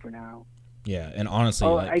for now. Yeah, and honestly,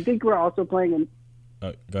 I think we're also playing in.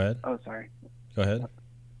 Go ahead. Oh, sorry. Go ahead.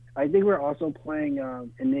 I think we're also playing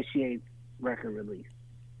Initiate's record release.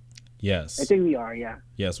 Yes. I think we are, yeah.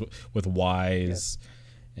 Yes, with Wise,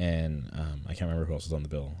 and I can't remember who else was on the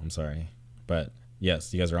bill. I'm sorry, but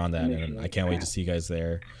yes, you guys are on that, and I can't wait to see you guys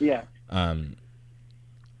there. Yeah.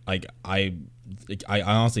 Like I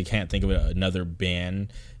honestly can't think of another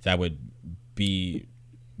band that would be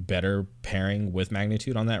better pairing with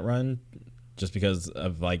Magnitude on that run, just because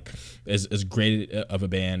of like as great of a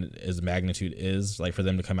band as Magnitude is. Like for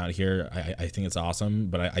them to come out here, I think it's awesome,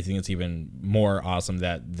 but I think it's even more awesome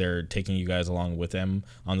that they're taking you guys along with them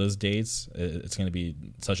on those dates. It's going to be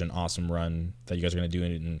such an awesome run that you guys are going to do,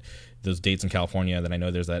 and those dates in California. Then I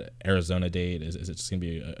know there's that Arizona date. It's just going to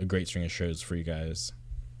be a great string of shows for you guys.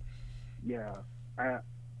 Yeah,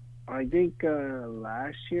 I think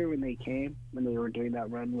last year when they were doing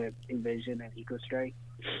that run with Envision and Eco Strike,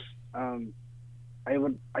 I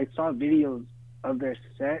saw videos of their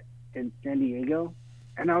set in San Diego,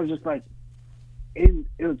 and I was just like, it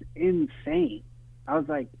was insane. I was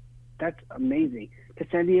like, that's amazing.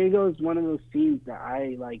 Because San Diego is one of those scenes that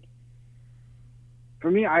I like.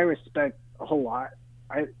 For me, I respect a whole lot.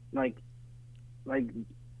 I like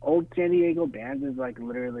old San Diego bands is like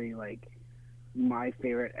literally like my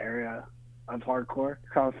favorite area of hardcore,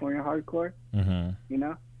 California hardcore. Mm-hmm. You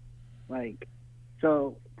know, like,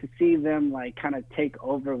 so to see them like kind of take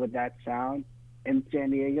over with that sound in San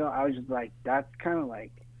Diego, I was just like, that's kind of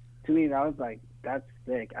like, to me, that was like, that's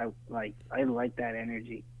sick. I like that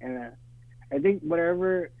energy, and I think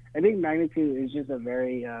Magnitude is just a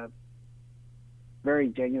very very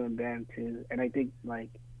genuine band too, and I think like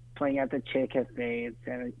playing at the Che Cafe in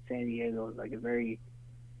San Diego is like a very,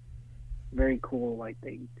 very cool like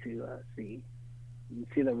thing to see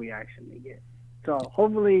the reaction they get. So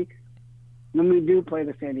hopefully, when we do play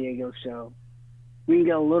the San Diego show, we can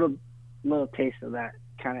get a little taste of that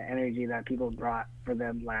kind of energy that people brought for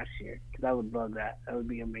them last year. Because I would love that. That would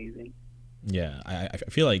be amazing. Yeah, I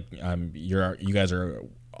feel like you guys are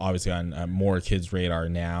obviously on more kids' radar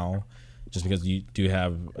now, just because you do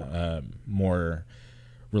have more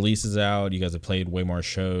releases out. You guys have played way more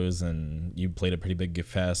shows, and you played a pretty big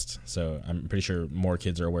fest. So I'm pretty sure more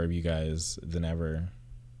kids are aware of you guys than ever.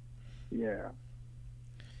 Yeah,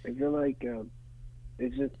 I feel like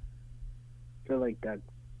that.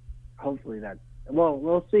 Hopefully that. Well,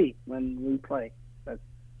 we'll see when we play. That's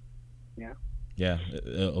yeah. Yeah,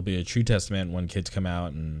 it'll be a true testament when kids come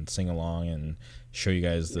out and sing along and show you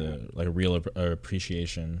guys the like a real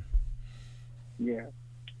appreciation. Yeah.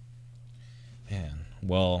 Man,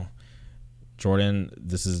 well, Jordan,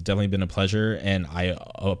 this has definitely been a pleasure, and I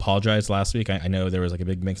apologize last week. I know there was like a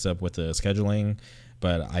big mix-up with the scheduling,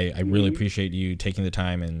 but I really appreciate you taking the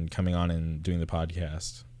time and coming on and doing the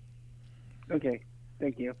podcast. Okay,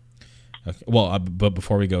 thank you. Okay. Well, but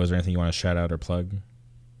before we go, is there anything you want to shout out or plug?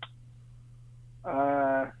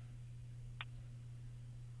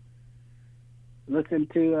 Listen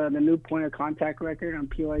to the new Point of Contact record on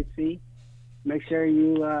PYC. Make sure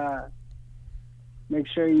you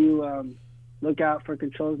look out for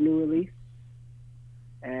Control's new release,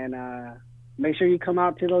 and make sure you come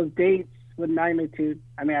out to those dates with Magnitude.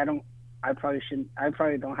 I mean, I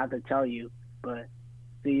probably don't have to tell you, but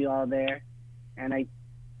see you all there. And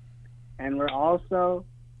we're also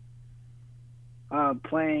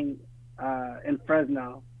playing in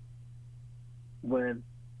Fresno with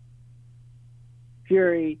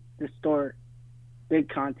Fury, Distort, Big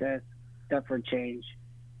Contest, Step for Change.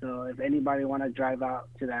 So if anybody want to drive out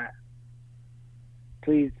to that,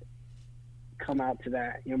 please come out to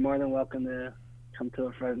that. You're more than welcome to come to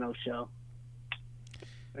a Fresno show.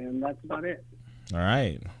 And that's about it. All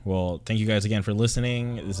right. Well, thank you guys again for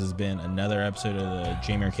listening. This has been another episode of the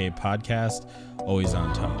Jamie Arcade podcast. Always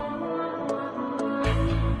on top.